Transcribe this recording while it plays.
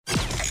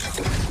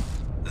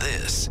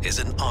This is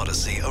an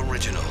Odyssey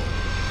original.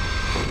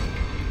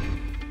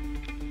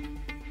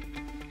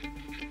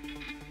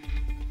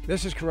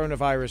 This is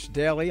Coronavirus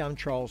Daily. I'm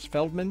Charles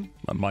Feldman.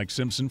 I'm Mike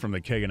Simpson from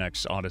the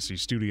KNX Odyssey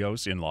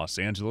Studios in Los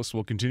Angeles.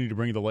 We'll continue to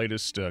bring you the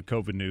latest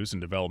COVID news and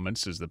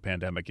developments as the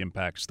pandemic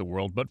impacts the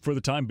world. But for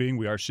the time being,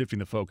 we are shifting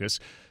the focus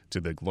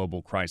to the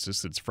global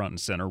crisis that's front and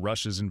center,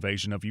 Russia's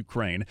invasion of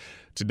Ukraine.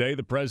 Today,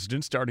 the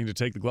president's starting to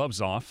take the gloves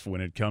off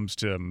when it comes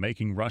to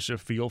making Russia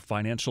feel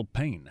financial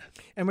pain.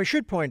 And we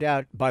should point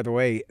out, by the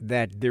way,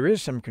 that there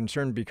is some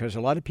concern because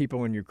a lot of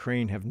people in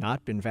Ukraine have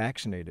not been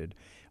vaccinated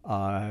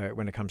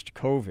when it comes to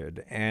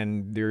COVID.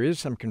 And there is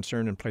some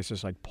concern in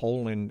places like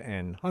Poland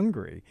and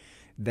Hungary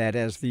that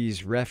as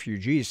these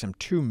refugees, some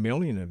 2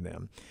 million of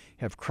them,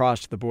 have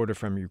crossed the border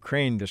from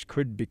Ukraine, this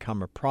could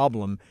become a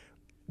problem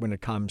when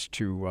it comes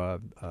to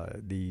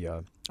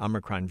the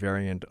Omicron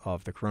variant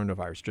of the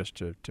coronavirus, just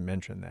to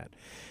mention that.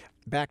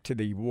 Back to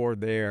the war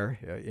there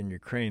in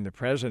Ukraine, the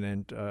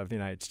president of the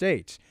United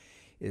States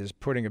is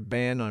putting a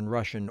ban on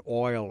Russian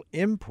oil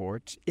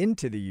imports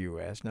into the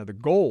U.S. Now, the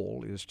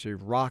goal is to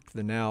rock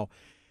the now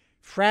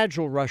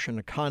fragile Russian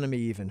economy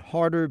even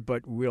harder,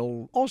 but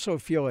we'll also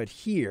feel it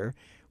here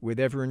with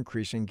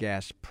ever-increasing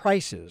gas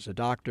prices. A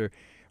doctor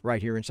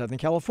right here in Southern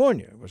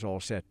California was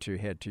all set to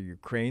head to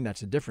Ukraine.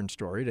 That's a different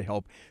story, to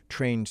help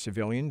train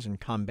civilians in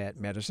combat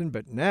medicine.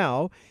 But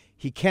now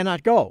he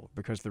cannot go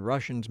because the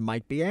Russians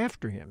might be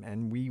after him,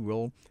 and we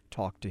will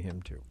talk to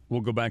him too.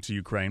 We'll go back to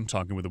Ukraine,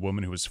 talking with a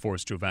woman who was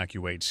forced to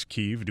evacuate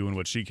Kyiv, doing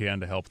what she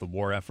can to help the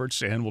war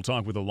efforts. And we'll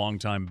talk with a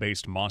longtime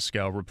based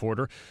Moscow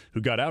reporter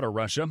who got out of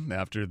Russia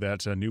after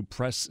that new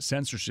press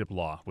censorship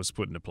law was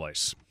put into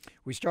place.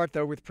 We start,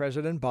 though, with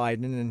President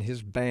Biden and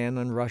his ban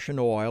on Russian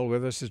oil.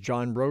 With us is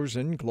John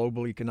Rosen,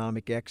 global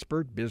economic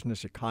expert,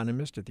 business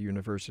economist at the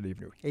University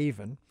of New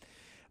Haven.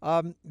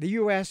 The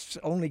U.S.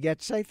 only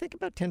gets, I think,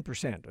 about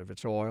 10% of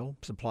its oil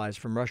supplies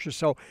from Russia.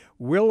 So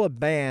will a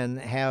ban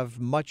have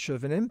much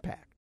of an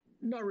impact?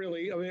 Not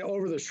really. I mean,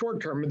 over the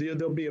short term,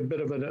 there'll be a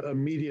bit of an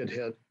immediate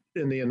hit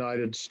in the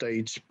United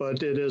States.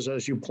 But it is,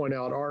 as you point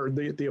out,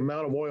 the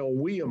amount of oil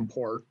we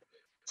import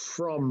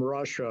from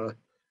Russia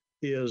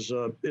is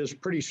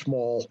pretty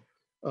small.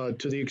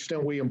 To the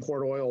extent we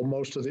import oil,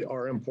 most of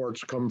our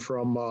imports come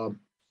from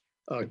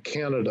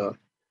Canada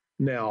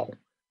now.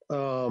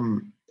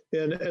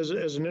 And as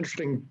an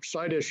interesting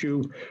side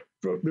issue,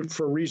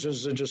 for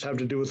reasons that just have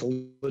to do with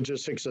the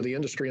logistics of the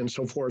industry and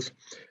so forth,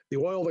 the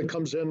oil that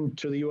comes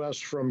into the U.S.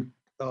 from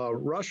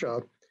Russia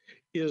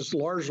is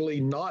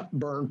largely not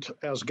burnt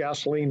as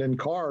gasoline in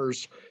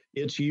cars.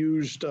 It's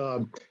used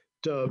to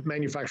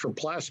manufacture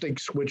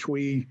plastics, which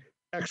we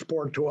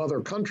export to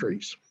other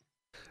countries.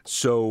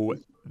 So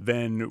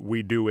then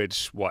we do it,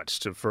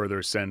 to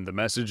further send the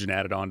message and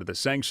add it on to the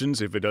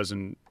sanctions if it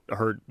doesn't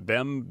hurt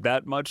them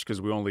that much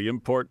because we only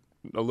import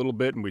a little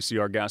bit and we see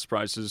our gas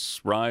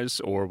prices rise?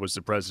 Or was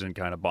the president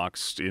kind of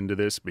boxed into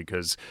this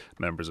because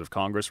members of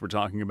Congress were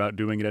talking about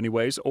doing it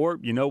anyways? Or,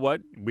 you know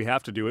what, we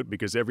have to do it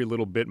because every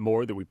little bit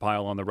more that we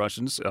pile on the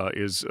Russians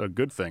is a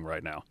good thing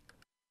right now?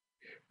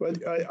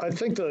 But I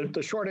think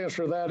the short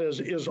answer to that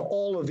is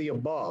all of the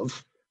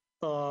above.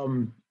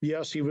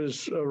 Yes, he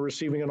was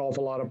receiving an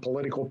awful lot of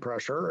political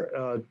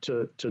pressure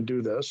to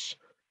do this.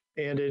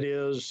 And it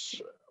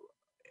is,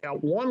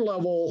 at one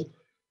level,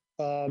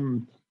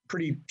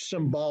 pretty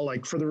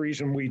symbolic for the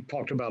reason we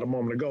talked about a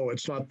moment ago.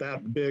 It's not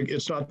that big.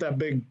 It's not that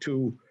big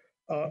to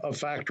a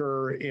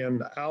factor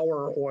in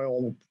our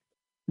oil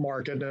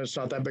market, and it's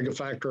not that big a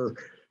factor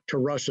to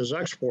Russia's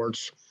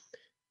exports.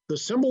 The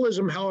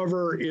symbolism,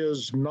 however,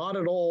 is not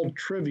at all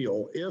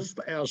trivial. If,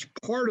 as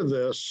part of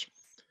this,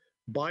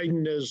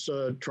 Biden is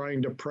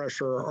trying to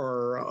pressure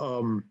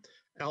our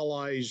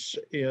allies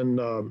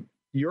in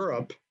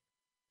Europe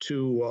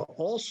to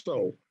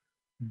also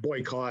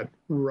boycott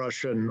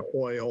Russian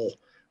oil,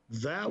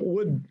 that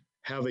would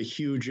have a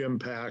huge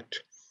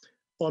impact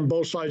on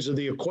both sides of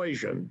the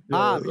equation.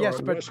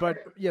 Yes,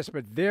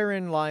 but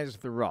therein lies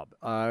the rub,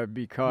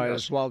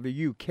 because while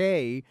the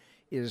UK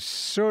is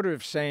sort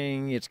of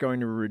saying it's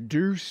going to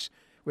reduce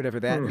whatever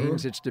that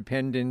means, its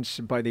dependence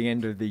by the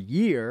end of the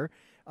year,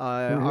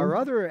 our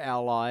other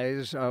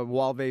allies,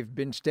 while they've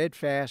been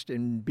steadfast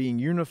in being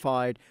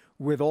unified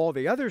with all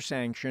the other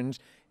sanctions,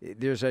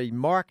 there's a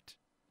marked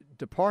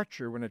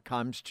departure when it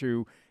comes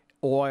to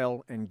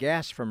oil and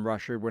gas from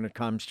Russia when it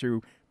comes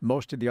to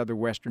most of the other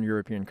Western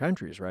European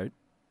countries, right?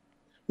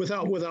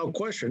 Without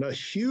question, a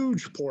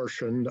huge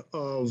portion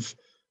of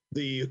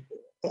the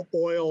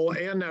oil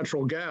and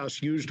natural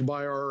gas used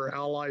by our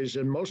allies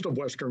in most of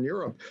Western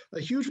Europe, a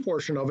huge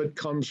portion of it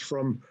comes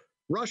from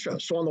Russia.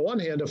 So on the one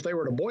hand, if they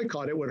were to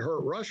boycott, it would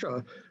hurt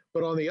Russia.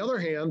 But on the other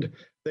hand,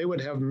 they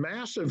would have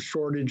massive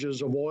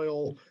shortages of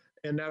oil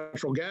and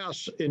natural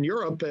gas in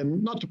Europe.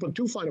 And not to put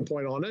too fine a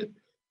point on it,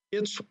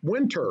 it's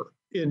winter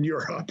in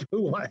Europe.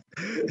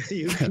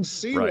 You can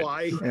see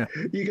why.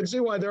 You can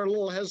see why they're a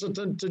little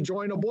hesitant to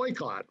join a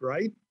boycott,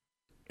 right?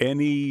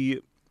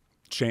 Any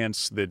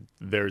chance that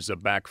there's a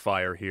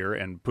backfire here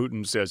and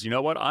Putin says, you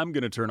know what, I'm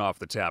going to turn off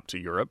the tap to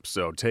Europe,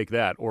 so take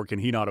that, or can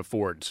he not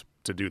afford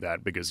to do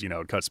that because,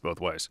 it cuts both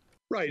ways.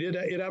 Right.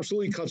 It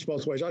absolutely cuts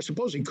both ways. I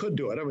suppose he could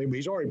do it. I mean,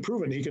 he's already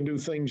proven he can do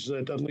things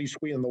that at least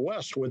we in the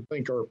West would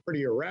think are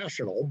pretty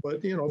irrational.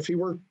 But, if he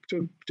were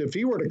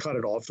to cut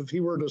it off, if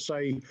he were to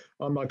say,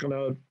 I'm not going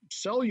to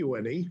sell you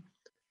any,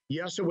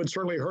 yes, it would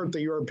certainly hurt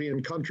the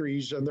European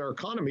countries and their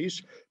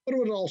economies, but it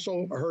would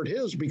also hurt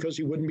his because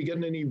he wouldn't be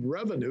getting any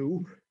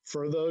revenue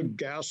for the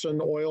gas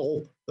and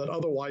oil that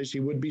otherwise he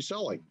would be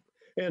selling.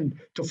 And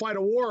to fight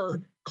a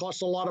war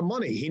costs a lot of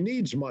money. He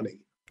needs money.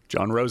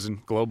 John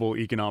Rosen, global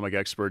economic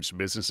expert,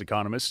 business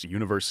economist,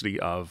 University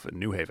of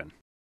New Haven.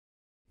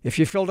 If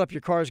you filled up your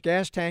car's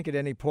gas tank at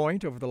any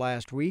point over the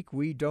last week,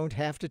 we don't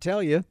have to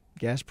tell you.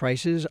 Gas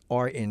prices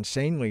are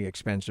insanely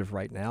expensive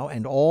right now,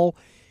 and all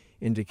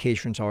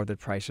indications are that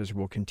prices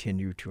will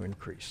continue to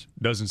increase.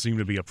 Doesn't seem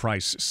to be a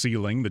price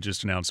ceiling. The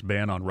just announced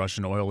ban on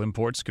Russian oil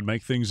imports could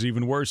make things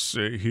even worse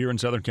here in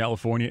Southern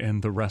California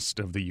and the rest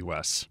of the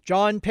U.S.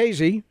 John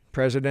Paisley,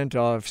 president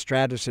of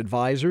Stratus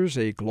Advisors,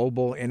 a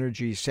global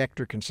energy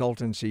sector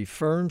consultancy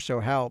firm. So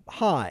how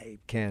high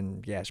can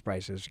gas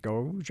prices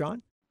go,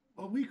 John?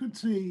 Well, we could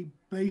see,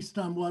 based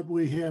on what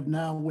we have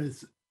now,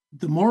 with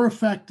the more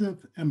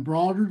effective and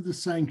broader the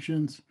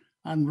sanctions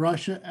on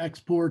Russia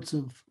exports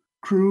of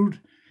crude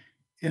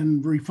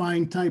and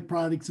refined type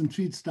products and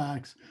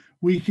feedstocks,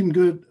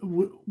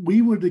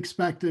 we would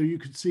expect that you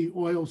could see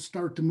oil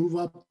start to move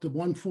up to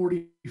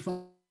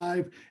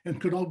 145 and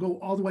could all go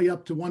all the way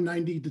up to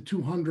 $190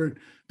 to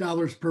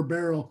 $200 per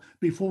barrel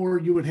before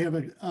you would have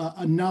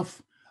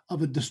enough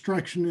of a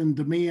destruction in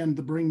demand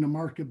to bring the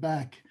market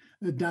back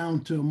down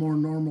to a more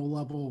normal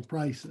level of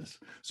prices.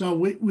 So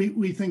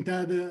we think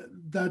that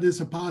that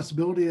is a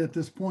possibility at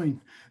this point,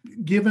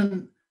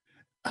 given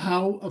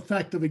how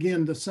effective,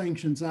 again, the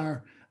sanctions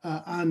are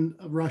on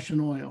Russian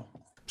oil.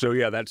 So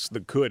yeah, that's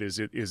the could. Is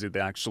it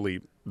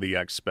actually the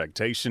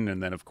expectation?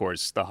 And then, of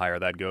course, the higher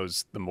that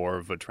goes, the more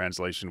of a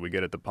translation we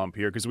get at the pump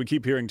here, because we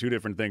keep hearing two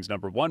different things.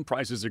 Number one,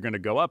 prices are going to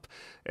go up.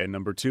 And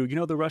number two,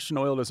 the Russian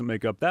oil doesn't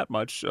make up that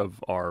much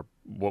of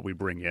what we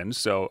bring in.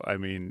 So, I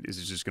mean, is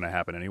it just going to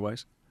happen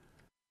anyways?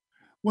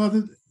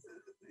 Well,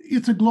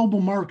 it's a global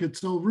market.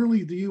 So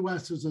really, the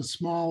U.S. is a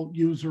small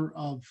user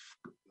of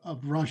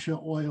Russia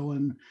oil.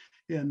 And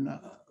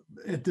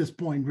at this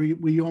point,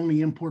 we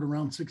only import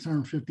around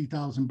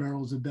 650,000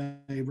 barrels a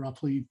day,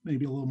 roughly,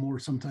 maybe a little more,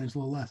 sometimes a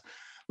little less.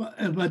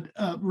 But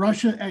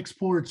Russia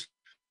exports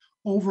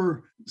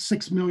over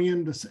 6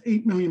 million to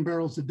 8 million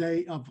barrels a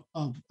day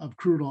of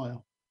crude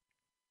oil.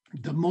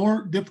 The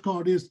more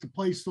difficult it is to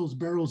place those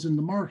barrels in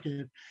the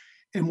market,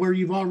 and where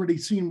you've already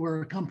seen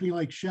where a company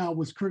like Shell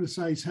was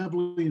criticized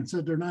heavily and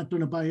said they're not going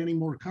to buy any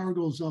more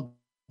cargoes of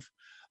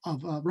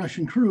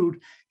Russian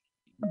crude,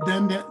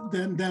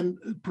 then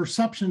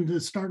perception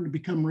is starting to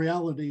become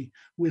reality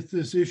with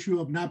this issue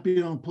of not being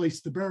able to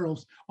place the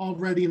barrels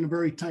already in a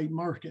very tight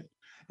market.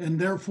 And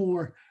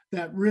therefore,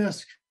 that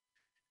risk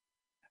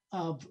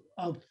of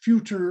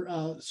future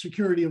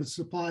security of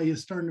supply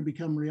is starting to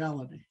become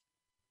reality.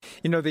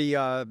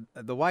 The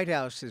White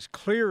House is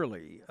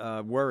clearly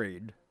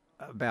worried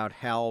about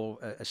how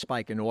a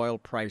spike in oil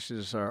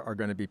prices are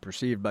going to be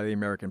perceived by the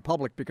American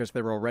public, because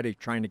they're already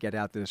trying to get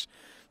out this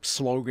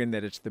slogan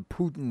that it's the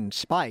Putin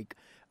spike,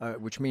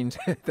 which means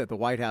that the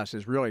White House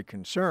is really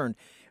concerned.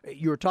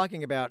 You were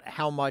talking about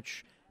how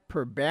much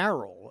per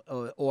barrel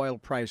oil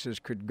prices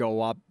could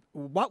go up.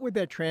 What would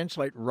that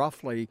translate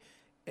roughly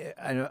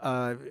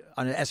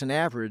as an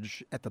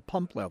average at the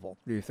pump level,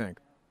 do you think?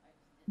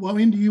 Well,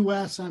 in the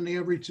U.S., on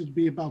average, it'd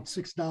be about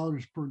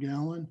 $6 per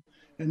gallon.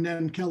 And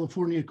then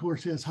California, of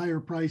course, has higher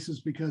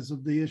prices because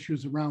of the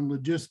issues around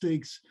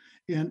logistics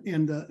and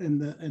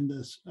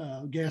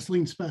the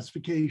gasoline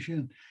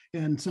specification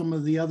and some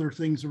of the other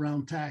things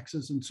around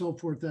taxes and so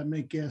forth that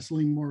make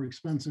gasoline more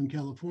expensive in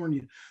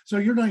California. So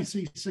you're going to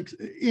see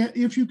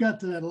if you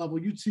got to that level,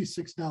 you'd see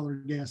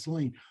 $6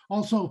 gasoline.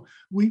 Also,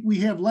 we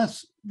have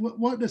less.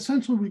 What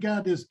essentially we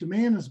got is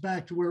demand is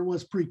back to where it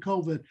was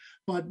pre-COVID,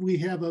 but we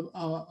have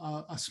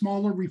a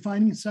smaller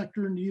refining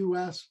sector in the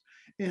U.S.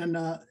 And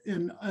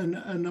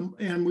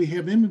we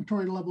have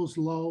inventory levels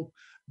low,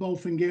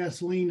 both in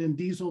gasoline and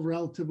diesel,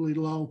 relatively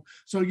low.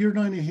 So you're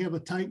going to have a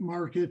tight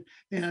market,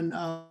 and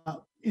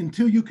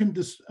until you can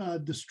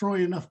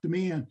destroy enough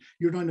demand,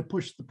 you're going to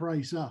push the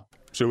price up.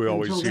 So we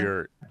always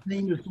hear,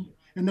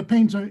 and the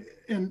pains are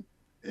going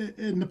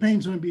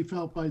to be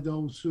felt by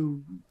those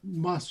who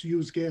must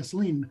use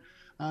gasoline.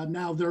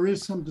 Now there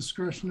is some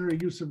discretionary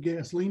use of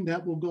gasoline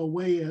that will go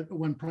away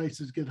when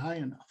prices get high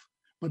enough.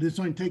 But it's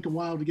going to take a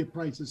while to get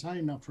prices high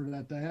enough for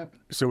that to happen.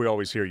 So we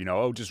always hear,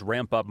 just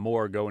ramp up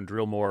more, go and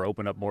drill more,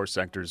 open up more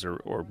sectors,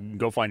 or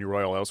go find your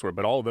oil elsewhere.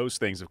 But all of those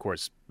things, of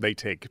course, they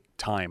take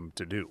time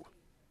to do.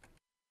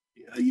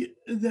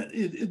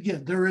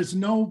 There is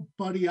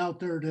nobody out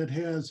there that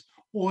has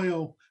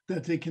oil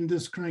that they can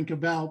just crank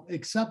about,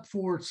 except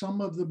for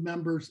some of the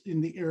members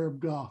in the Arab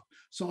Gulf.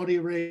 Saudi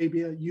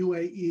Arabia,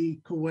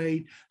 UAE,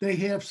 Kuwait, they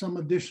have some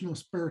additional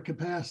spare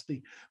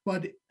capacity,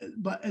 but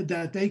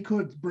that they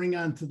could bring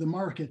onto the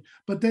market.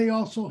 But they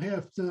also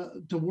have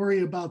to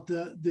worry about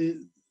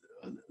the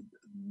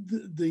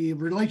the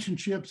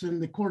relationships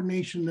and the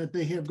coordination that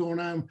they have going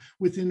on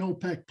within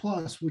OPEC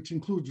Plus, which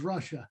includes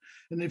Russia.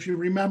 And if you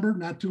remember,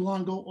 not too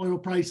long ago, oil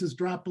prices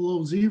dropped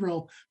below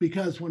zero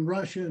because when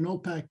Russia and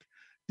OPEC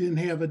didn't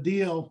have a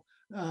deal,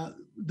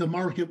 the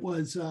market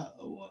was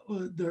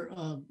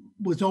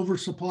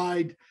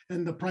oversupplied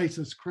and the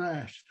prices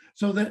crashed.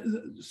 So that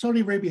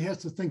Saudi Arabia has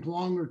to think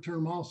longer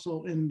term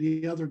also in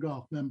the other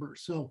Gulf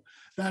members. So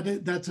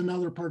that's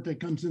another part that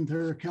comes into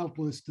their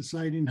calculus,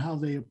 deciding how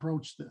they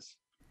approach this.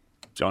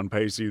 John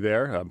Pacey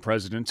there,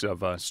 president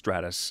of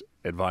Stratus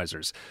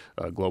Advisors,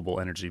 a global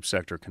energy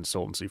sector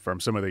consultancy firm.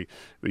 Some of the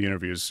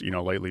interviews,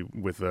 lately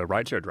with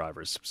rideshare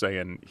drivers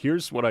saying,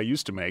 here's what I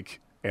used to make.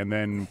 And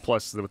then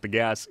plus with the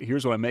gas,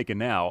 here's what I'm making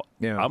now.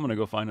 Yeah. I'm going to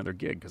go find another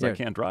gig because I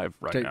can't drive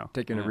now.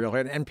 Taking a real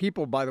hit. And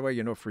people, by the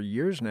way, for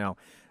years now,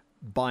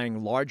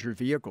 buying larger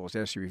vehicles,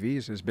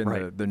 SUVs, has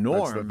been the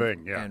norm. That's the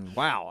thing, yeah. And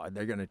wow,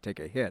 they're going to take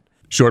a hit.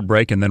 Short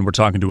break, and then we're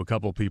talking to a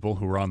couple people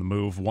who are on the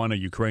move. One, a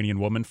Ukrainian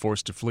woman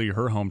forced to flee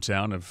her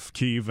hometown of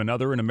Kyiv.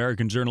 Another, an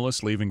American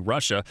journalist leaving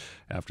Russia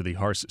after the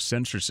harsh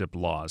censorship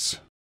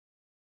laws.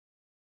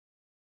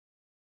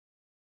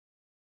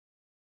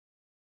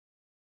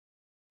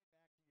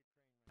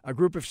 A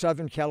group of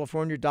Southern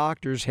California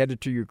doctors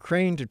headed to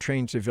Ukraine to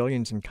train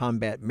civilians in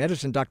combat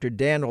medicine. Dr.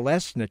 Dan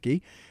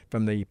Olesnicki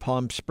from the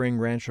Palm Spring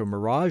Rancho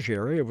Mirage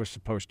area was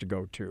supposed to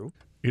go too.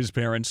 His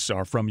parents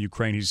are from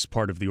Ukraine. He's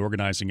part of the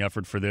organizing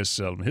effort for this.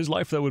 His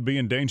life, though, would be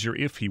in danger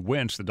if he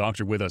went. The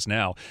doctor with us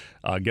now.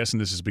 Guessing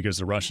this is because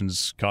the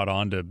Russians caught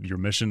on to your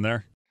mission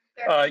there?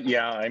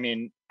 Yeah, I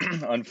mean,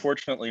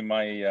 unfortunately,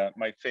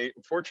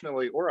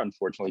 fortunately or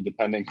unfortunately,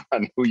 depending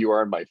on who you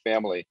are in my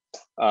family,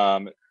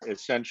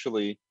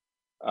 essentially,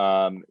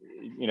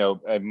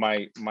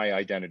 my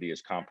identity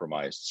is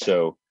compromised.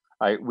 So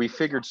we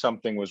figured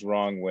something was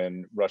wrong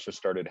when Russia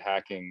started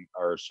hacking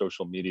our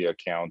social media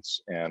accounts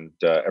and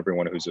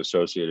everyone who's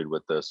associated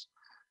with this.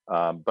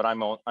 But I'm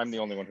the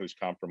only one who's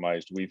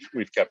compromised.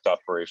 We've kept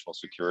operational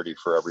security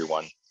for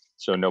everyone,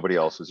 so nobody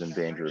else is in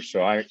danger.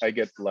 So I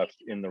get left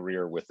in the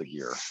rear with the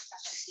gear.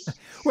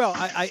 Well,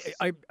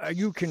 are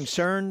you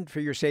concerned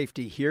for your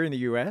safety here in the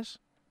U.S.?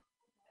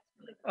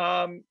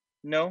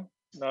 No.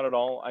 Not at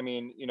all. I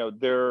mean,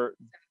 they're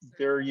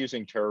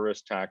using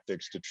terrorist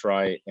tactics to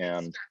try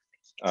and,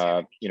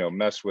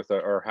 mess with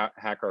or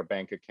hack our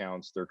bank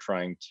accounts. They're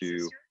trying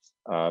to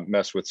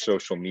mess with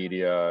social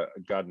media,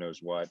 God knows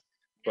what.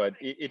 But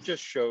it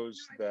just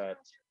shows that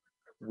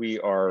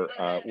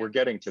we're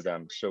getting to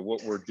them. So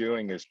what we're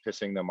doing is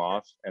pissing them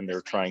off, and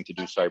they're trying to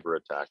do cyber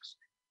attacks.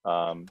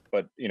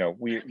 But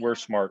we're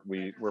smart.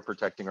 We're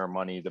protecting our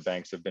money. The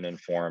banks have been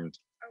informed.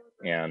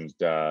 And,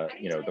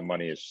 the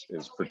money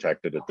is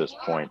protected at this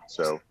point.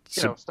 So,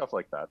 stuff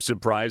like that.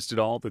 Surprised at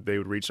all that they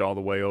would reach all the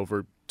way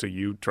over to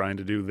you trying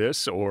to do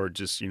this, or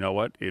just,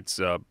 it's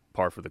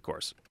par for the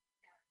course?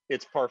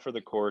 It's par for the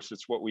course.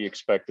 It's what we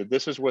expected.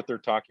 This is what they're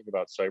talking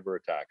about, cyber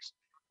attacks.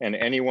 And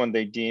anyone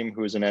they deem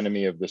who is an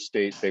enemy of the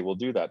state, they will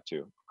do that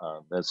to.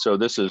 And so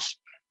this is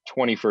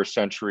 21st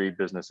century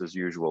business as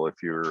usual if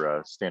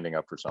you're standing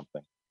up for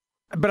something.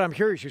 But I'm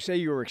curious, you say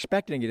you were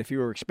expecting it. If you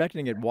were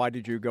expecting it, why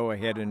did you go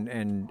ahead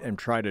and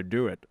try to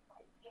do it?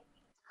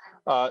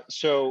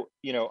 So,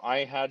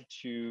 I had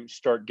to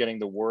start getting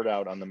the word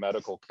out on the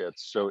medical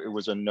kits. So it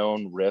was a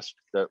known risk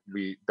that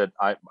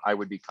I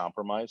would be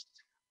compromised.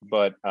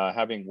 But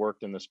having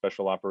worked in the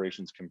special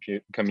operations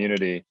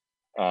community,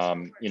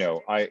 I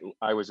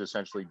was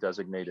essentially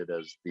designated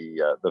as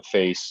the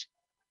face.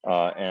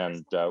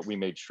 And we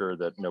made sure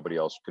that nobody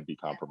else could be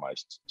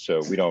compromised. So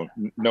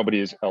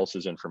nobody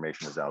else's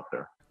information is out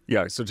there.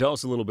 Yeah. So tell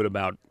us a little bit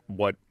about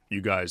what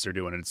you guys are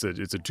doing. It's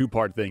a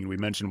two-part thing. We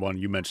mentioned one,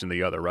 you mentioned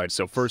the other, right?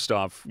 So first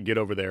off, get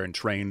over there and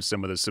train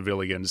some of the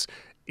civilians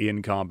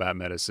in combat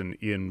medicine,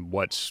 in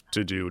what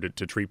to do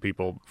to treat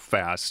people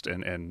fast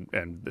and in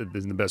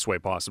the best way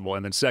possible.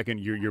 And then second,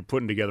 you're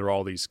putting together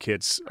all these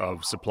kits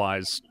of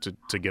supplies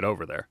to get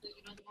over there.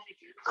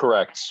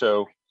 Correct.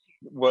 So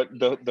what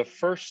the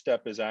first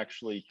step is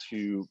actually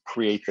to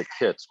create the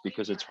kits,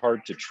 because it's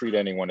hard to treat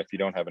anyone if you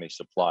don't have any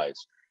supplies.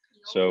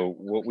 So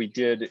what we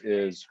did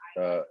is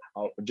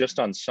just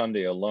on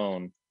Sunday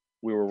alone,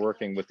 we were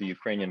working with the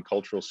Ukrainian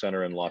Cultural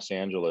Center in Los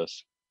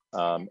Angeles.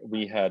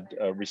 We had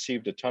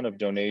received a ton of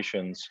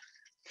donations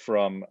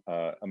from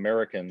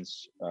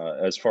Americans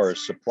as far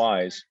as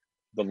supplies.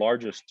 The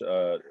largest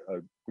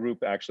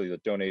group actually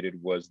that donated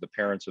was the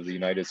parents of the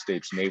United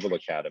States Naval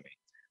Academy,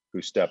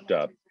 who stepped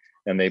up.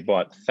 And they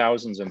bought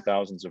thousands and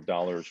thousands of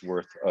dollars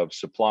worth of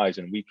supplies.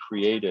 And we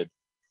created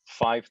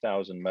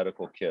 5,000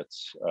 medical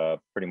kits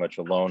pretty much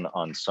alone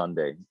on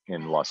Sunday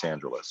in Los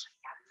Angeles.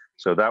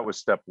 So that was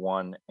step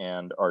one.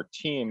 And our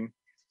team,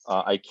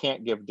 I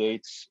can't give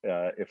dates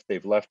if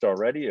they've left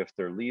already, if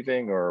they're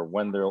leaving, or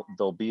when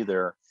they'll be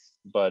there.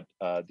 But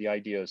the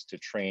idea is to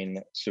train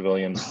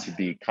civilians to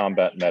be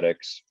combat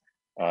medics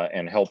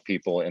and help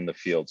people in the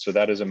field. So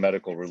that is a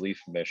medical relief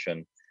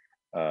mission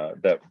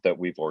that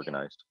we've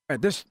organized.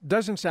 This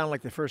doesn't sound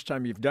like the first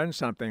time you've done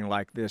something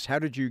like this. How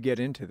did you get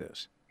into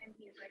this?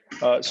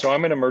 So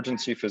I'm an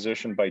emergency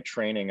physician by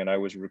training, and I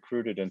was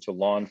recruited into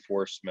law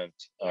enforcement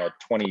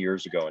 20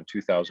 years ago in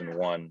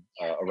 2001,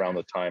 around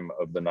the time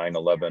of the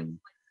 9/11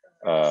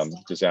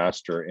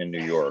 disaster in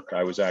New York.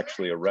 I was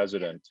actually a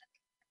resident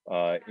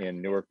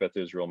in Newark Beth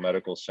Israel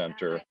Medical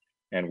Center,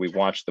 and we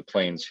watched the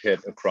planes hit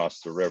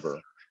across the river.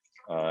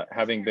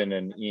 Having been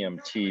an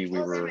EMT, we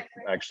were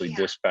actually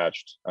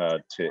dispatched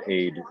to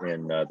aid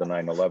in the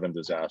 9/11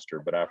 disaster.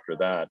 But after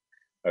that,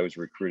 I was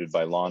recruited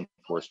by law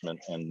enforcement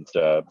and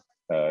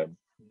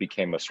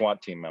became a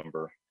SWAT team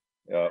member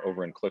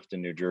over in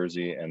Clifton, New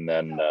Jersey, and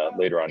then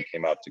later on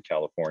came out to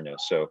California.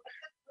 So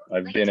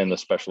I've been in the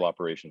special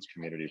operations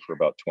community for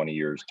about 20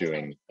 years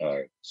doing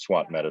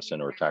SWAT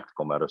medicine or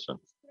tactical medicine.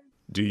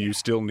 Do you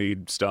still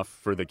need stuff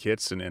for the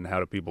kits, and how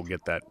do people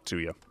get that to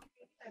you?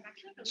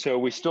 So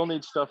we still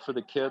need stuff for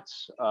the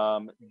kits. I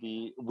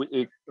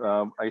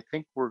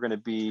think we're going to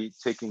be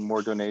taking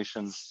more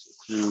donations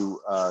through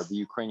the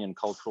Ukrainian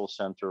Cultural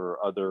Center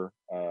or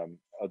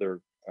other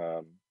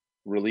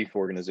relief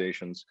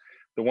organizations.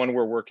 The one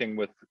we're working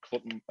with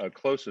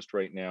closest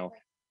right now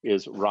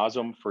is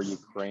Razom for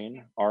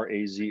Ukraine,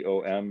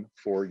 RAZOM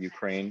for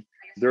Ukraine.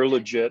 They're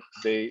legit.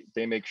 They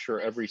make sure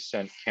every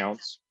cent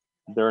counts.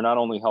 They're not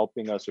only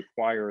helping us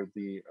acquire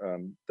the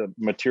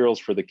materials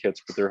for the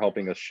kits, but they're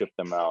helping us ship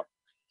them out.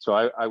 So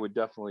I would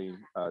definitely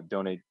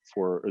donate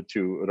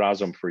to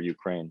Razom for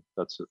Ukraine.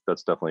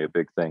 That's definitely a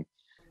big thing.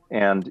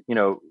 And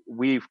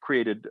we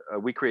created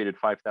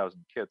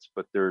 5,000 kits,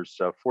 but there's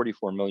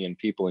 44 million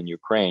people in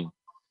Ukraine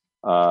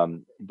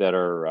that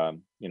are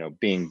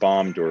being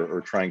bombed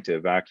or trying to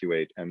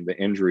evacuate, and the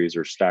injuries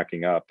are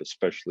stacking up,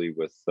 especially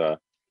with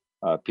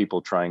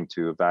people trying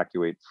to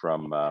evacuate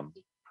from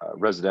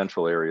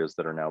residential areas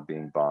that are now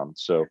being bombed.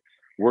 So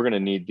we're going to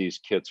need these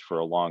kits for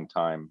a long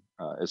time,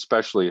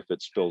 especially if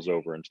it spills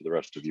over into the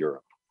rest of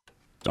Europe.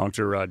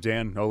 Dr.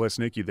 Dan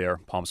Olesnicki there,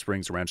 Palm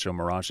Springs, Rancho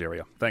Mirage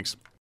area. Thanks.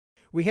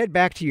 We head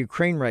back to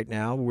Ukraine right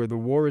now, where the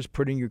war is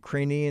putting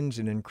Ukrainians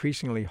in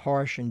increasingly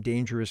harsh and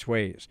dangerous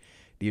ways.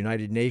 The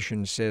United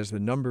Nations says the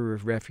number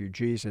of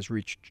refugees has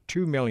reached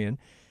 2 million,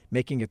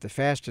 making it the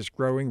fastest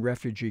growing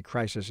refugee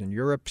crisis in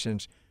Europe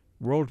since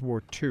World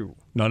War II.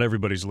 Not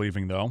everybody's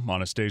leaving, though.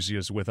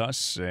 Anastasia's with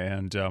us,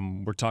 and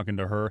we're talking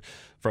to her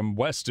from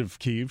west of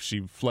Kyiv.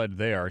 She fled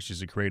there.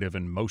 She's a creative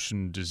and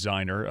motion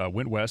designer.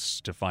 Went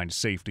west to find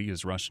safety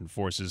as Russian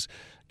forces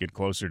get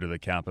closer to the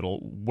capital.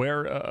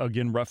 Where,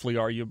 again, roughly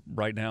are you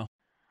right now?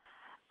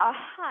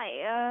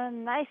 Hi.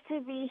 Nice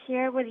to be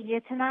here with you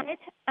tonight.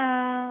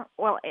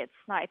 Well, it's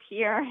night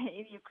here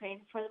in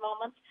Ukraine for the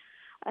moment.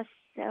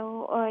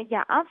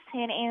 I'm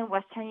staying in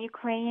Western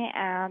Ukraine,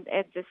 and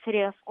it's the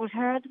city of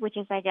Uzhhorod, which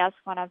is, I guess,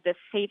 one of the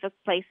safest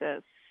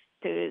places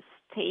to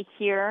stay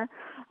here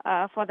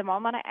for the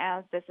moment,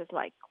 as this is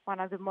like one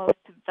of the most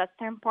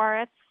western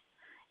parts,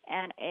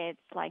 and it's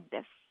like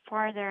the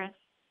farthest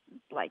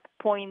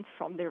point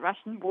from the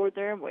Russian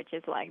border, which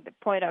is like the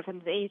point of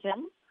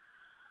invasion.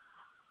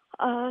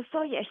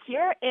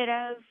 Here it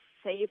is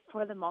safe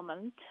for the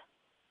moment.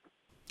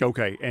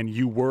 Okay, and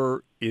you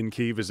were in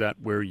Kyiv. Is that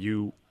where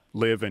you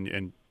live,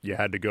 and you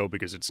had to go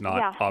because it's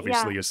not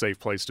obviously a safe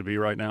place to be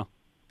right now?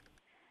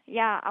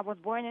 Yeah, I was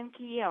born in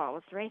Kyiv, I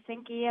was raised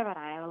in Kyiv, and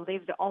I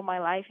lived all my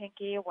life in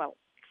Kyiv, well,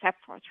 except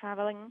for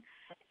traveling.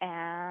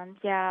 And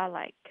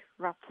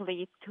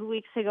roughly 2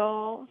 weeks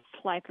ago,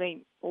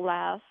 slightly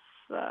less,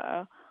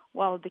 the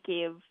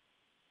Kyiv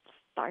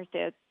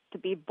started to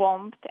be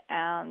bombed,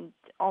 and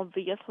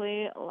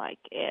obviously,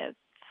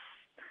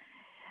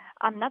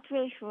 I'm not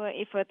really sure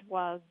if it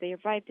was the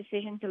right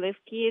decision to leave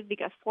Kyiv,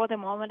 because for the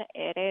moment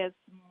it is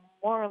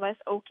more or less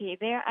okay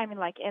there. I mean,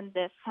 in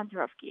the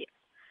center of Kyiv.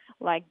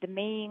 The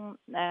main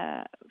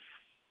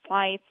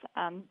fights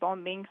and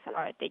bombings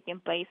are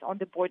taking place on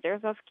the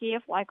borders of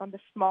Kyiv, on the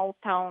small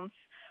towns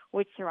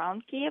which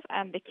surround Kyiv.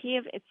 And the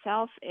Kyiv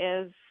itself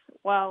is,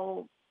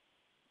 well,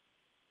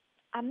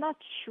 I'm not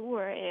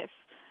sure if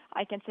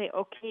I can say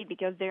okay,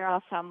 because there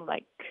are some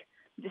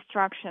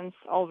destructions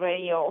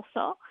already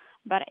also.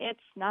 But it's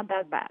not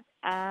that bad.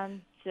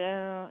 And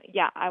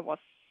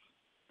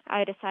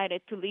I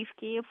decided to leave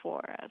Kyiv for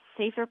a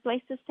safer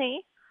place to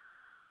stay,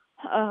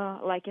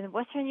 in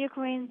Western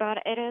Ukraine. But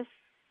it is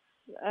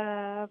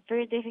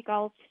very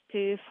difficult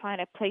to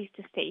find a place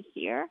to stay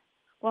here.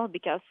 Well,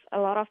 because a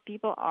lot of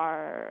people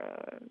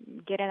are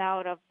getting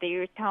out of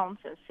their towns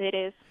and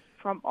cities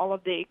from all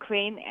of the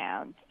Ukraine.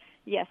 And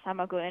yes,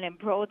 some are going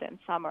abroad and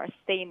some are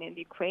staying in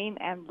Ukraine.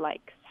 And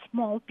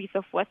small piece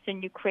of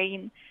Western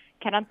Ukraine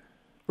cannot.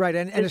 Right,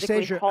 and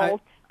Anastasia,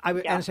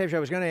 Anastasia, I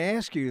was going to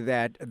ask you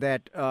that.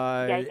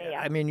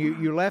 I mean,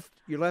 you left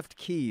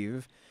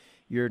Kyiv.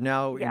 You're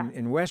now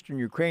in Western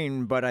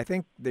Ukraine, but I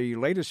think the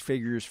latest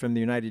figures from the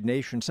United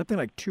Nations, something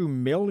like 2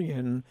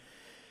 million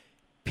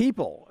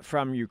people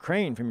from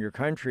Ukraine, from your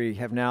country,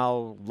 have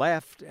now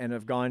left and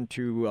have gone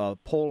to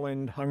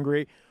Poland,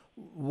 Hungary.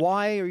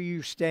 Why are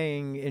you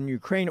staying in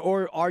Ukraine,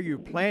 or are you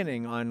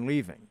planning on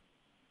leaving?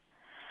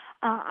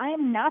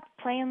 I'm not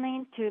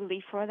planning to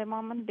leave for the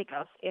moment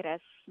because it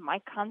is my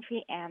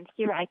country and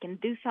here I can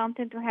do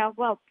something to help.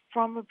 Well,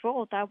 from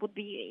abroad, I would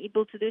be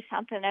able to do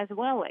something as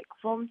well, like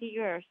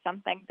volunteer or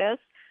something like this.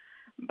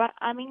 But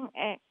I mean,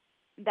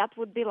 that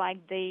would be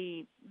like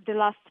the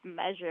last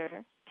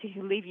measure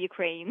to leave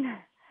Ukraine.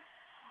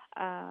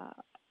 Uh,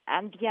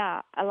 and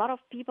yeah, a lot of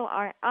people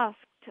are asked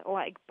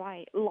like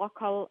by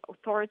local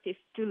authorities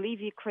to leave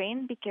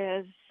Ukraine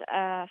because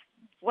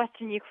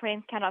Western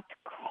Ukraine cannot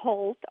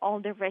hold all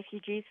the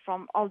refugees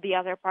from all the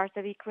other parts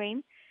of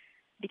Ukraine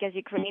because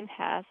Ukraine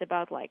has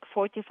about like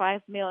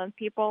 45 million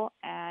people,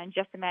 and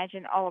just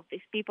imagine all of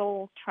these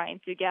people trying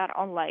to get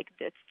on like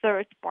the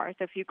third part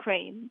of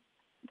Ukraine.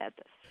 That's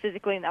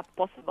physically not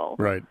possible.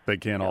 Right. They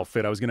can't all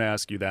fit. I was going to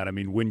ask you that. I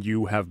mean, when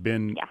you have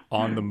been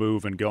on the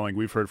move and going,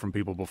 we've heard from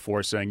people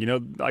before saying,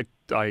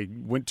 I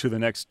went to the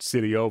next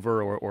city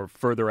over or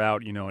further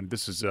out, and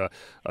this is a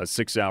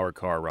 6-hour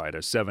car ride, a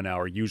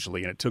 7-hour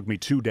usually, and it took me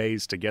 2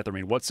 days to get there. I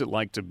mean, what's it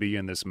like to be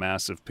in this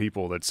mass of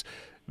people that's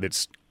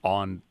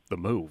on the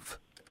move?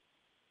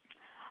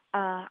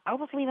 I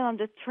was living on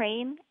the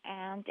train,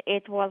 and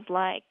it was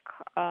like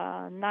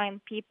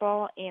 9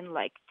 people in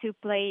like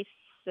 2-place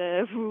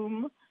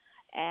room,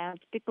 and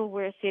people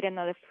were sitting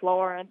on the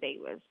floor. They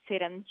were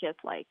sitting just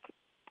like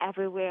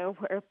everywhere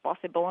where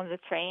possible on the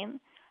train.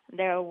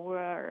 There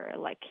were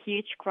like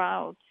huge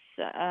crowds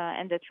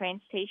in the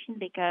train station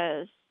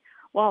because,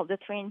 well, the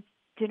trains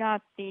do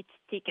not need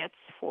tickets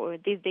for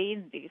these days.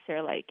 These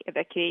are like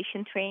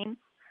evacuation trains,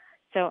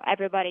 so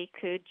everybody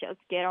could just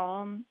get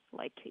on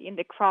like in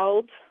the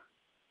crowd.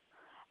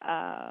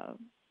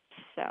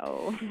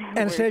 So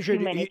Anastasia,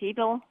 too many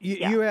people.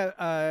 You have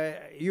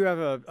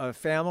a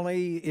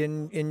family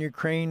in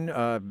Ukraine,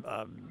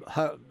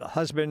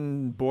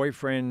 husband,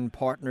 boyfriend,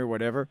 partner,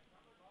 whatever.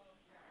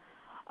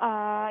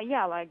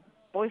 Like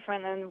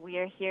boyfriend, and we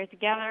are here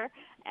together.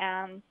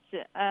 And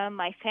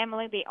my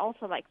family, they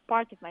also like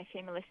part of my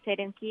family stayed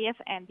in Kiev,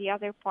 and the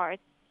other part,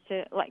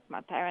 like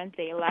my parents,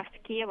 they left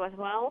Kiev as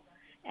well,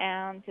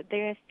 and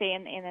they're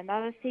staying in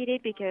another city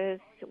because,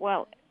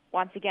 well,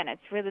 once again,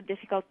 it's really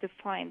difficult to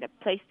find a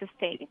place to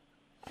stay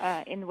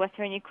in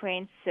Western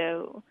Ukraine.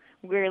 So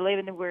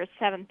we're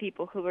 7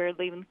 people who were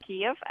living in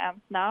Kiev, and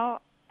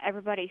now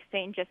everybody's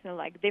staying just in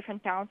like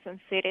different towns and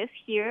cities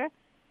here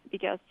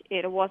because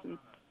it wasn't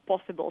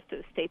possible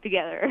to stay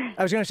together.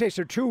 I was going to say,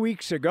 so 2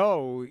 weeks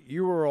ago,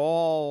 you were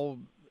all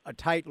a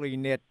tightly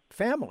knit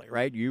family,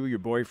 right? You, your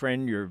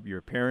boyfriend,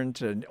 your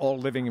parents, and all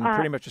living in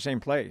pretty much the same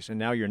place. And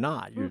now you're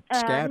not. You're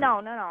scattered.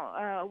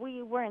 No.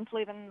 We weren't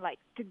living like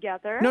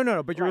together.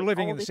 No. But you were like,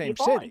 living in the same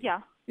people. city.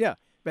 Yeah.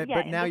 But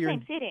now in you're the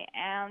same city,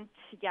 and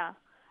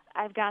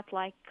I've got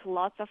like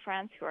lots of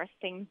friends who are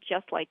staying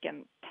just like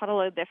in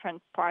totally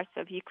different parts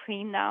of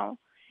Ukraine now,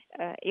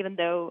 even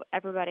though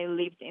everybody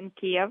lived in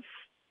Kiev,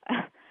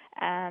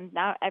 and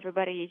now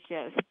everybody is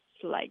just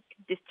like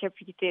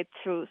distributed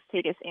through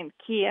cities in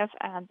Kiev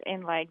and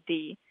in like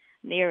the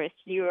nearest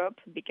Europe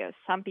because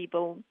some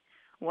people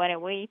went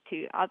away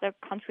to other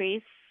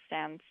countries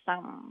and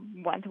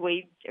some went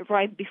away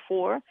right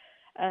before,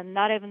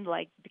 not even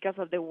like because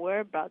of the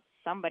war, but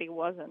somebody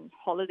was on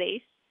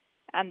holidays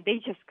and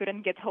they just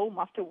couldn't get home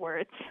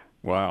afterwards.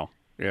 Wow.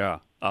 Yeah.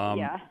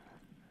 Yeah.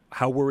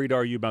 How worried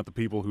are you about the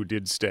people who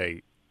did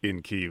stay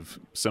in Kyiv?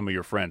 Some of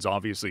your friends,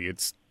 obviously,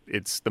 it's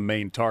the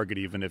main target,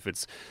 even if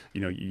it's,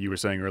 you were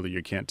saying earlier,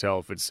 you can't tell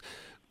if it's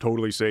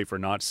totally safe or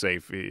not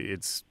safe.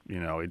 It's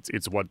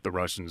what the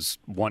Russians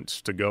want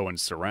to go and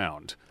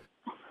surround.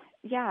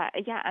 Yeah,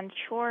 and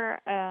sure.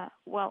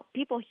 Well,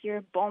 people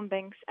hear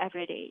bombings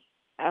every day.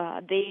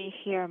 They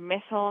hear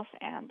missiles,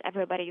 and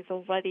everybody is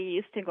already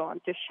used to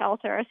going to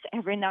shelters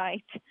every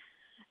night.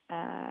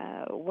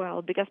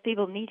 Well, because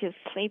people need to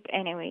sleep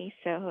anyway,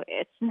 so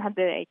it's not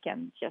that they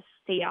can just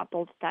stay up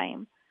all the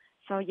time.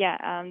 So yeah,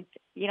 and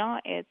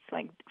it's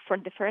like for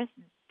the first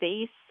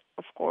days,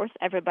 of course,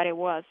 everybody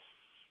was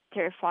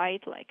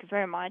terrified, like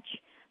very much.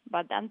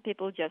 But then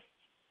people just,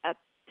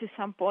 to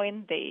some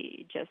point,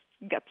 they just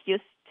got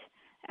used,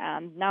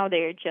 and now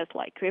they're just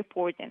like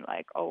reporting,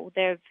 like, oh,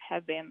 there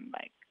have been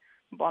like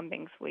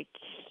bombings. We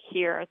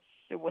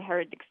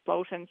heard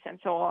explosions and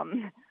so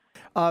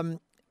on.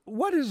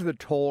 What is the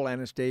toll,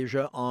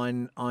 Anastasia,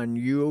 on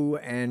you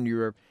and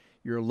your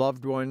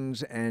loved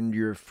ones and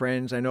your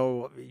friends? I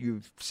know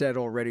you've said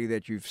already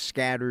that you've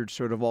scattered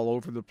sort of all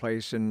over the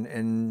place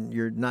and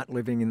you're not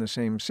living in the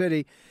same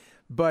city,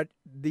 but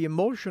the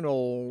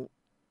emotional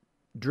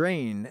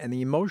drain and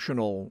the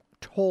emotional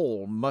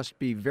toll must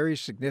be very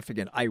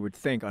significant, I would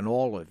think, on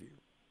all of you.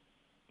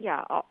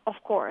 Yeah, of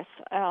course.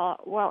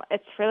 Well,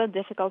 it's really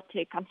difficult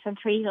to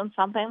concentrate on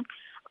something.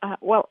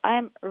 Well,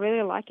 I'm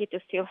really lucky to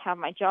still have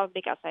my job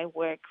because I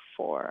work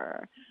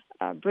for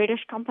a British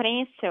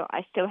company, so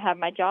I still have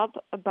my job,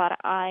 but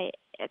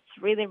it's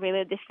really,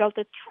 really difficult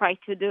to try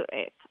to do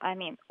it. I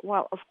mean,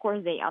 well, of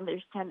course, they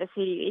understand the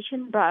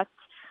situation, but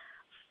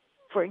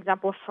for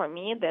example, for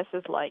me, this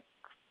is like,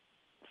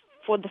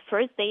 for the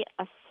first day,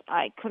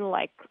 I couldn't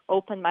like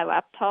open my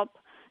laptop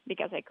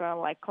because I couldn't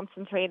like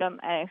concentrate on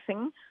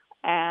anything.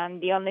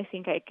 and the only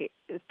thing I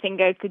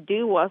could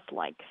do was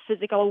like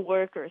physical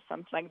work or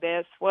something like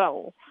this.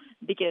 Well,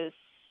 because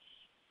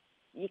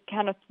you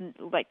cannot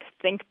like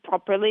think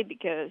properly,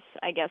 because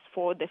I guess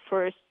for the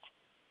first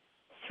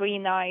 3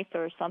 nights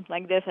or something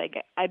like this,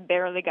 I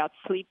barely got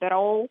sleep at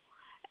all.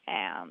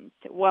 And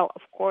well,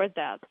 of course,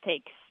 that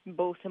takes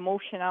both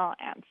emotional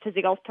and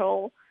physical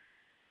toll.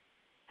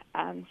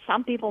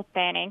 Some people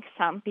panic,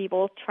 some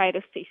people try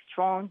to stay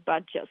strong,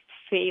 but just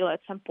fail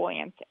at some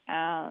point.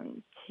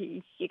 And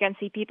you can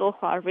see people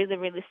who are really,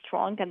 really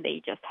strong and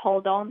they just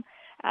hold on.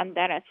 And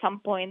then at some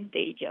point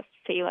they just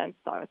fail and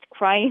start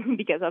crying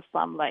because of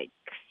some like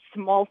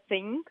small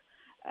thing.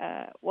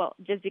 Well,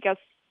 just because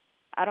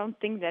I don't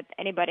think that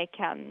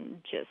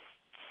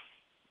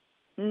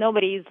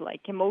nobody's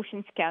like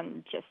emotions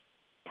can just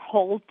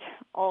hold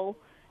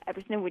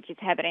everything which is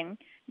happening,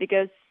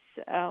 because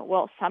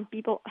well, some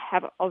people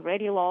have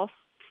already lost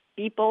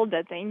people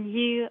that they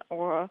knew,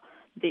 or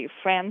their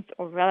friends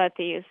or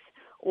relatives,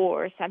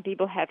 or some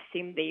people have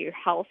seen their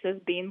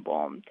houses being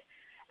bombed.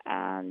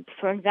 And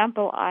for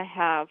example, I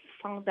have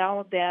found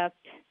out that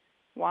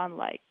one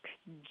like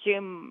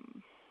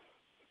gym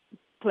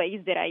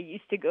place that I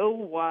used to go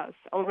was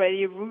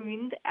already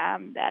ruined,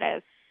 and that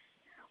is,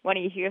 when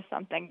you hear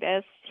something like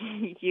this,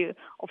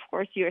 of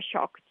course you're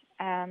shocked.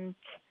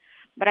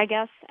 But I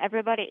guess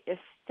everybody is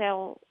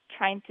still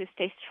trying to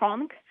stay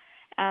strong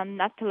and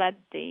not to let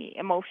the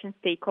emotions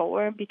take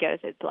over, because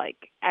it's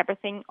like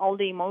everything, all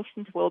the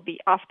emotions will be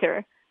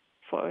after.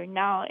 For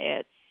now,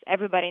 it's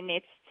everybody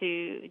needs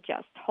to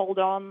just hold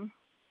on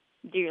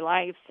their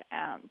lives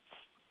and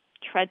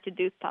try to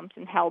do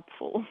something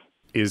helpful.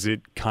 Is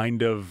it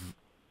kind of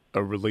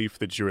a relief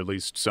that you're at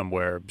least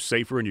somewhere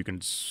safer and you can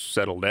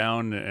settle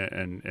down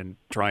and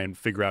try and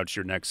figure out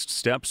your next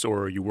steps?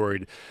 Or are you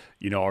worried,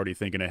 already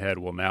thinking ahead,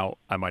 well, now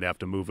I might have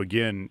to move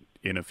again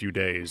in a few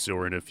days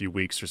or in a few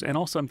weeks? And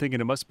also I'm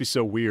thinking it must be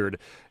so weird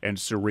and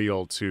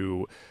surreal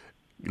to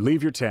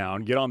leave your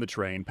town, get on the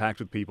train, packed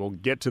with people,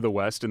 get to the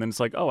West, and then it's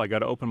like, oh, I got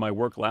to open my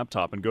work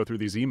laptop and go through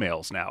these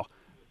emails now.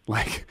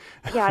 Like,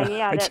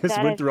 yeah, I just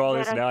went through all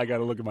this, now I got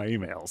to look at my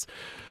emails.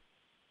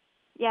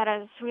 Yeah,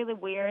 that's really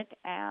weird.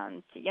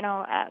 And,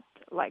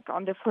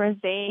 on the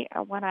first day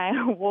when I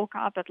woke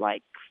up at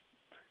like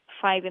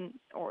 5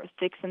 or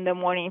 6 in the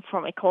morning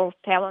from a call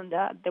telling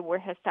that the war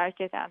has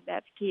started and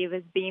that Kiev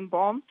is being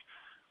bombed,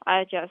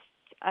 I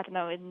don't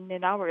know, in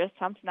an hour or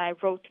something, I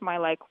wrote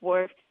my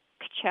work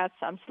chat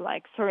something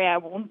like, sorry, I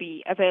won't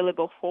be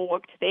available for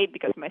work today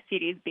because my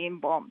city is being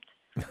bombed.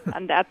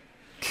 And that,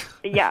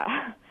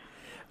 yeah.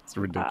 It's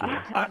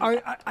ridiculous.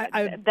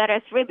 That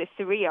is really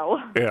surreal.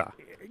 Yeah.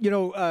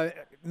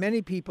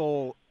 Many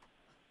people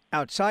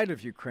outside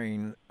of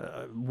Ukraine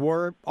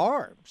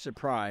are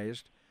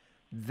surprised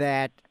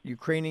that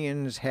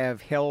Ukrainians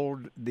have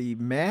held the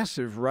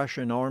massive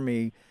Russian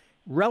army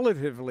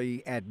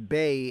relatively at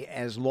bay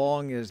as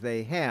long as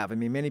they have. I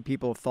mean, many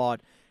people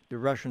thought the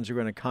Russians are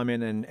going to come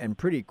in and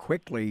pretty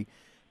quickly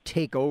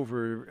take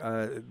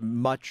over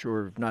much,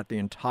 or not the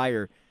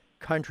entire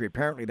country.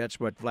 Apparently, that's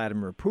what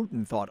Vladimir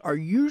Putin thought. Are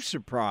you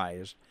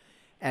surprised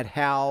at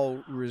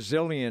how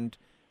resilient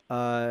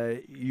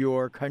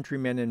your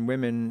countrymen and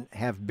women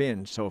have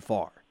been so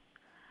far?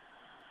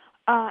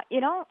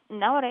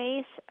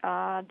 Nowadays,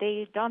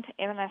 they don't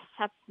even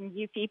accept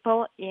new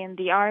people in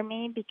the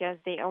army because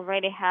they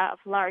already have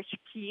large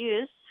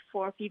queues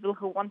for people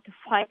who want to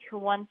fight, who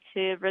want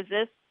to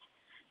resist,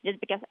 just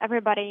because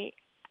everybody,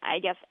 I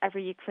guess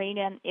every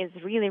Ukrainian is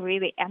really,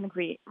 really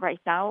angry right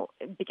now,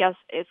 because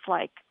it's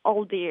like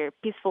all their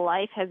peaceful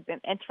life has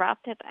been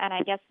interrupted. And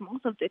I guess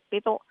most of the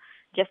people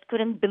just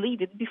couldn't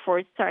believe it before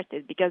it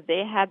started, because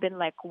there have been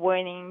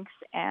warnings,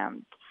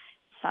 and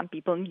some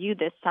people knew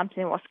that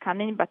something was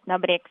coming, but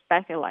nobody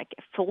expected a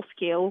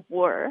full-scale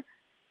war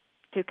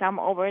to come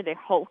over the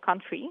whole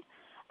country.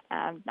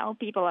 And now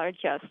people are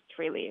just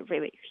really,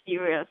 really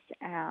furious.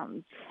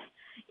 And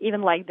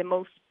even the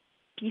most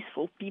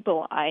peaceful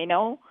people I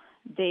know,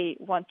 they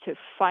want to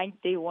fight.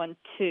 They want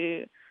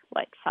to,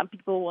 some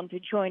people want to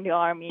join the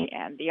army,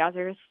 and the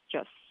others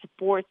just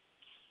support.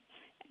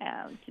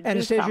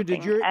 Anastasia,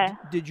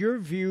 did your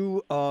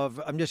view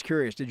of, I'm just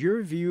curious, did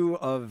your view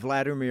of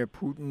Vladimir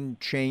Putin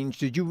change?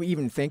 Did you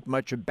even think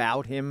much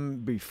about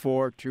him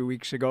before 2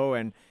 weeks ago?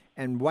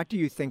 And what do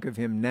you think of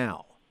him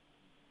now?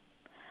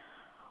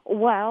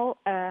 Well,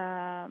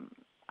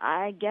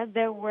 I guess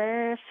there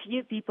were a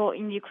few people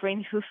in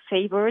Ukraine who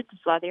favored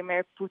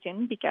Vladimir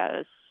Putin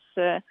because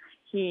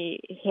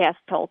he has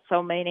told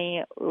so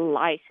many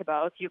lies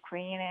about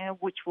Ukraine,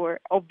 which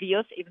were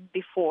obvious even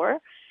before.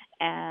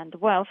 And,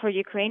 well, for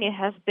Ukraine, it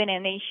has been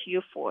an issue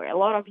for a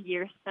lot of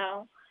years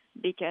now,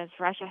 because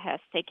Russia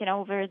has taken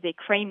over the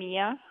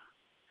Crimea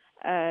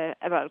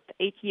about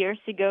 8 years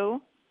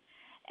ago.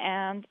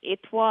 And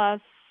it was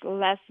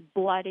less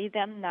bloody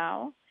than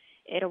now.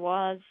 It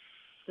was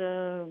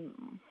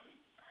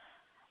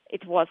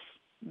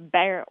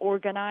better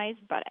organized.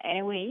 But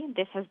anyway,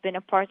 this has been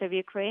a part of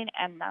Ukraine,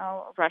 and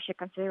now Russia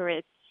considers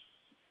it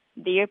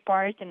their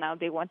part, and now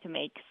they want to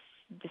make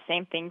the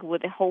same thing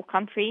with the whole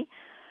country.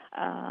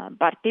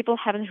 But people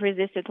haven't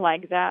resisted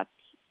like that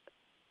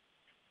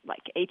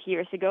like 8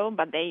 years ago,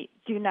 but they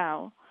do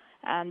now.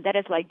 And that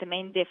is like the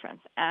main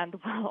difference. And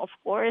well, of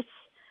course,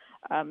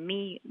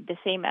 me, the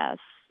same as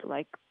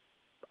like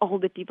all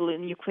the people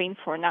in Ukraine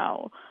for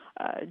now,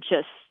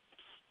 just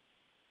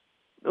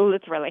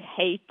literally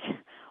hate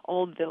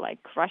all the like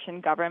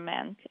Russian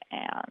government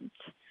and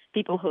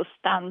people who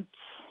stand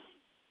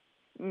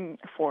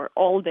for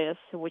all this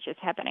which is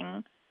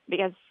happening,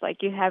 because like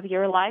you have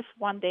your life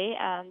one day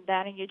and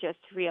then you just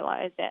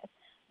realize that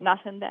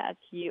nothing that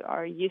you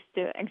are used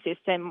to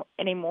exists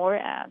anymore,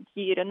 and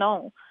you don't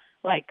know.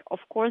 Like, of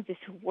course, this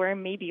war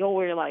may be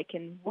over like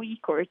in a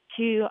week or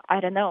two. I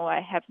don't know. I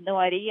have no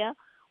idea.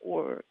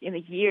 Or in a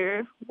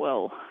year.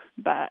 Well,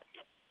 but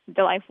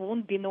the life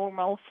won't be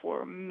normal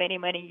for many,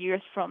 many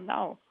years from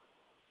now.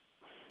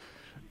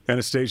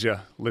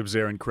 Anastasia lives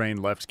there in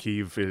Ukraine, left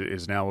Kyiv,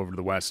 is now over to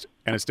the west.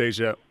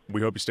 Anastasia,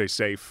 we hope you stay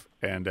safe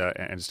and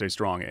stay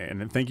strong.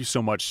 And thank you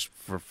so much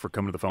for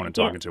coming to the phone and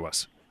talking to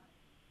us.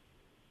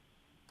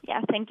 Yeah,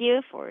 thank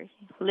you for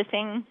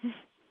listening.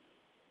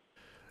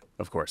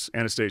 Of course.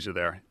 Anastasia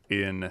there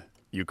in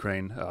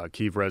Ukraine,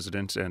 Kyiv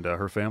resident, and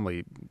her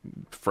family,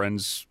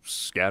 friends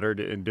scattered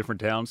in different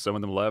towns. Some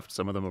of them left,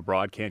 some of them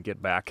abroad, can't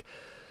get back.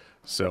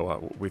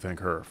 So we thank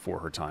her for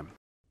her time.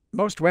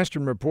 Most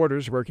Western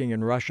reporters working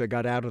in Russia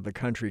got out of the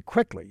country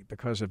quickly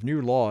because of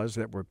new laws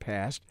that were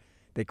passed.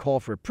 They call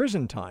for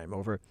prison time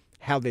over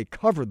how they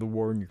covered the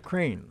war in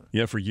Ukraine.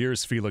 Yeah, for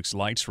years, Felix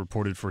Leitz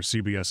reported for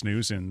CBS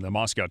News in the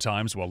Moscow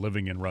Times while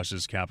living in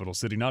Russia's capital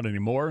city. Not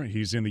anymore.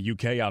 He's in the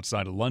UK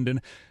outside of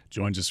London,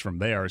 joins us from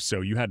there.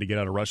 So you had to get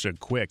out of Russia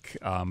quick.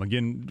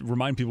 Again,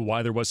 remind people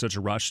why there was such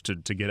a rush to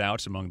get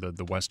out among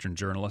the Western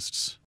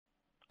journalists.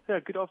 Yeah,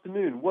 good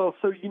afternoon. Well,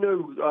 so, as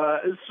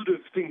sort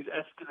of things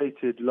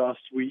escalated last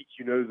week,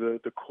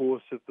 the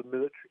course of the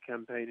military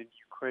campaign in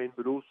Ukraine,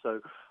 but also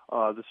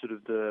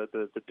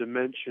the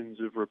dimensions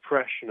of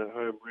repression at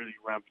home really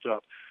ramped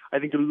up. I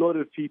think a lot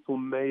of people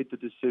made the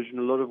decision,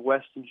 a lot of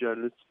Western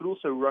journalists, but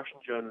also Russian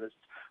journalists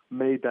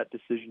made that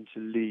decision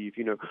to leave.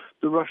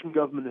 The Russian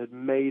government had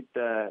made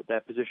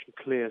their position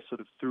clear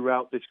sort of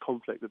throughout this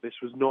conflict that this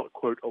was not,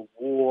 quote, a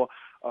war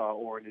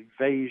or an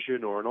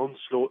invasion or an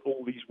onslaught.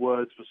 All these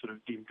words were sort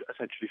of deemed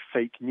essentially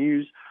fake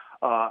news.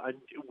 And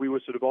we were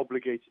sort of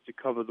obligated to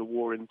cover the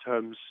war in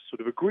terms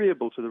sort of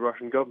agreeable to the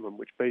Russian government,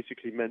 which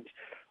basically meant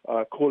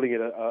calling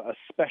it a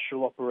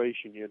special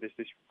operation.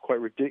 This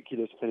quite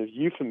ridiculous kind of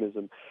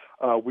euphemism.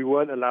 We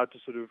weren't allowed to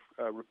sort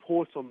of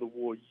report on the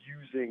war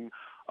using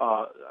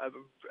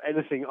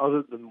anything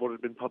other than what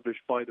had been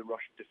published by the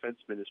Russian Defense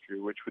Ministry,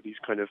 which were these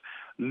kind of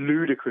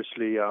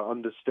ludicrously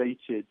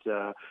understated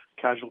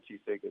casualty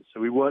figures. So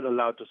we weren't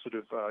allowed to sort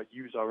of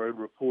use our own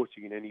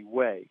reporting in any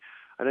way.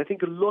 And I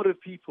think a lot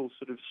of people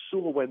sort of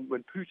saw when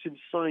Putin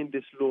signed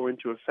this law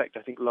into effect,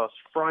 I think last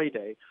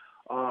Friday,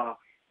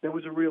 there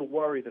was a real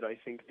worry that I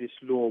think this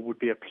law would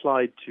be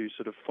applied to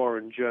sort of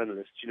foreign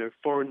journalists.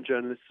 Foreign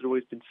journalists had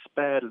always been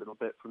spared a little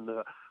bit from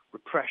the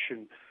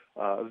repression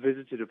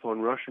visited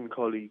upon Russian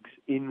colleagues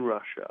in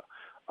Russia.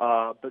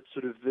 But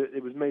sort of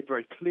it was made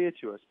very clear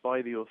to us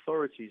by the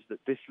authorities that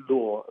this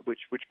law, which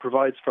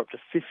provides for up to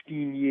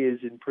 15 years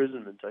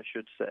imprisonment, I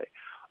should say,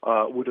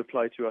 would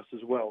apply to us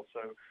as well. So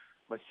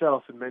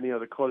myself and many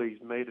other colleagues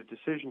made a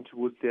decision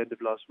towards the end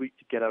of last week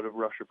to get out of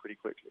Russia pretty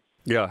quickly.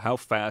 Yeah, how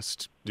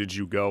fast did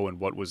you go, and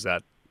what was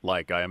that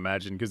like? I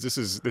imagine, because this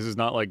is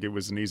not like it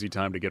was an easy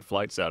time to get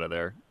flights out of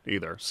there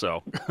either.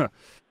 So.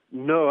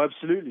 No,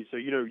 absolutely. So,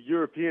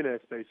 European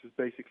airspace was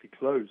basically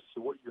closed. So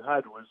what you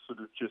had was sort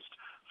of just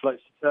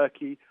flights to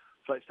Turkey,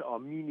 flights to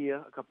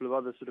Armenia, a couple of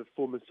other sort of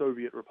former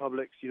Soviet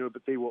republics,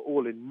 but they were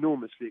all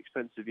enormously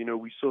expensive.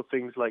 We saw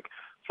things like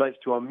flights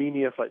to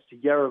Armenia, flights to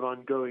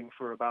Yerevan going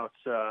for about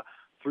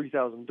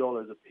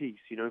 $3,000 a piece,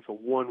 for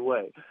one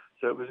way.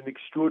 So it was an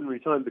extraordinary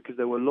time because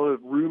there were a lot of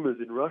rumors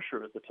in Russia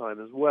at the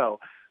time as well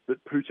that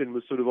Putin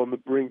was sort of on the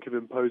brink of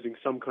imposing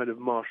some kind of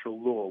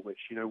martial law, which,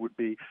 would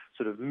be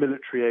sort of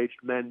military-aged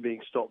men being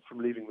stopped from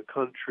leaving the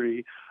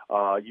country,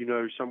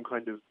 some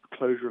kind of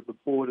closure of the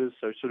borders.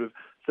 So sort of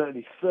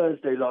certainly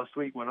Thursday last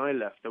week when I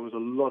left, there was a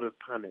lot of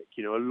panic,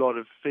 a lot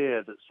of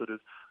fear that sort of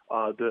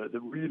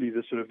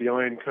the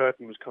Iron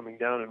Curtain was coming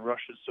down and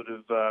Russia's sort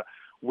of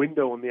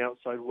window on the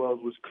outside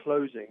world was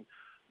closing.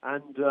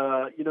 And,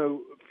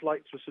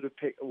 flights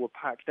were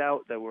packed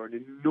out. There were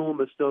an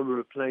enormous number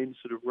of planes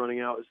sort of running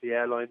out as the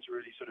airlines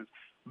really sort of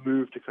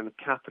moved to kind of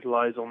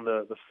capitalize on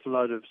the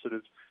flood of sort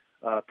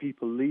of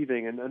people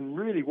leaving. And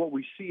really what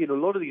we see in a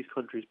lot of these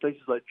countries,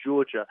 places like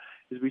Georgia,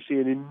 is we see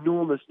an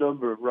enormous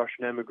number of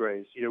Russian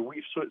emigres.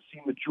 We've sort of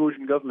seen the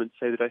Georgian government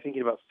say that I think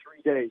in about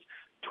 3 days,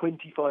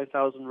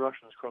 25,000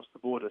 Russians crossed the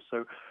border.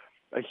 So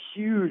a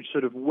huge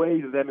sort of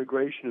wave of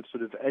emigration of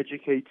sort of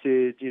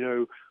educated,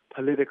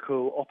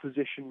 political,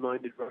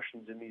 opposition-minded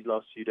Russians in these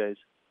last few days.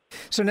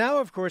 So now,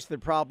 of course, the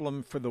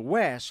problem for the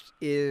West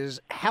is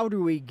can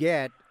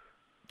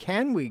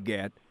we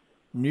get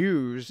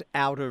news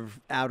out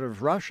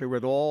of Russia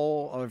with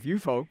all of you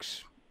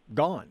folks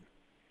gone?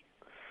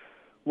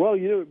 Well,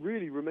 it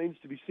really remains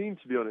to be seen,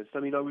 to be honest. I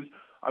mean, I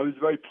was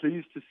very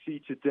pleased to see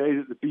today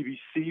that the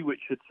BBC,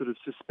 which had sort of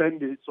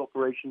suspended its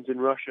operations in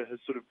Russia, has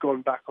sort of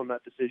gone back on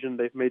that decision.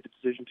 They've made the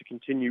decision to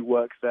continue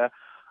work there.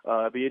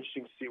 It'll be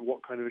interesting to see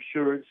what kind of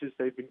assurances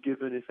they've been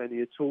given, if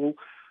any at all.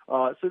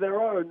 So there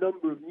are a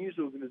number of news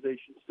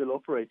organizations still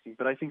operating,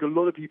 but I think a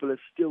lot of people are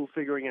still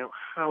figuring out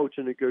how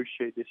to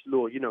negotiate this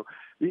law.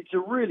 It's a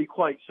really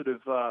quite sort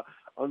of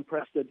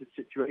unprecedented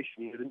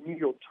situation. The New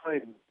York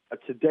Times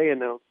today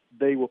announced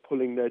they were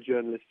pulling their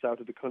journalists out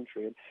of the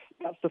country, and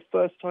that's the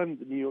first time that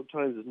the New York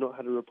Times has not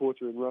had a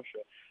reporter in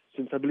Russia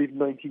since, I believe,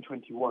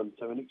 1921.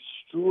 So an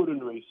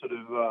extraordinary sort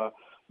of,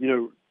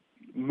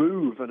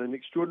 move and an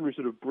extraordinary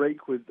sort of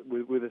break with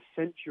a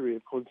century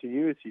of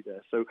continuity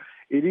there. So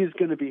it is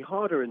going to be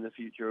harder in the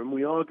future, and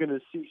we are going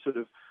to see sort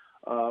of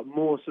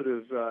more sort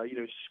of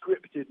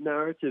scripted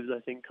narratives,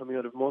 I think, coming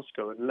out of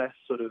Moscow, and less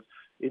sort of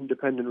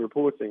independent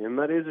reporting. And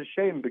that is a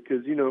shame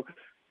because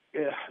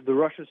the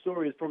Russia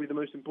story is probably the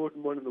most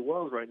important one in the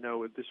world right now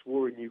with this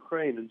war in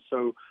Ukraine. And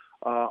so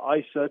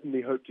I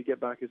certainly hope to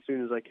get back as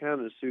soon as I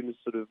can, as soon as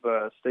sort of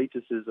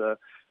statuses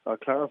are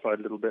clarified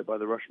a little bit by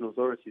the Russian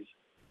authorities.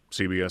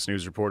 CBS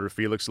News reporter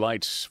Felix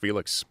Leitz.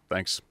 Felix,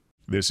 thanks.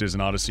 This is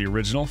an Odyssey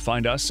original.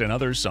 Find us and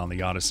others on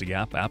the Odyssey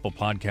app, Apple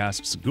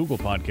Podcasts, Google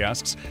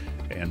Podcasts,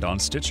 and on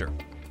Stitcher.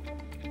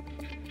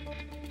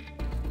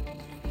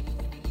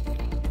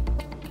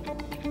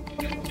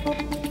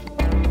 Thank you.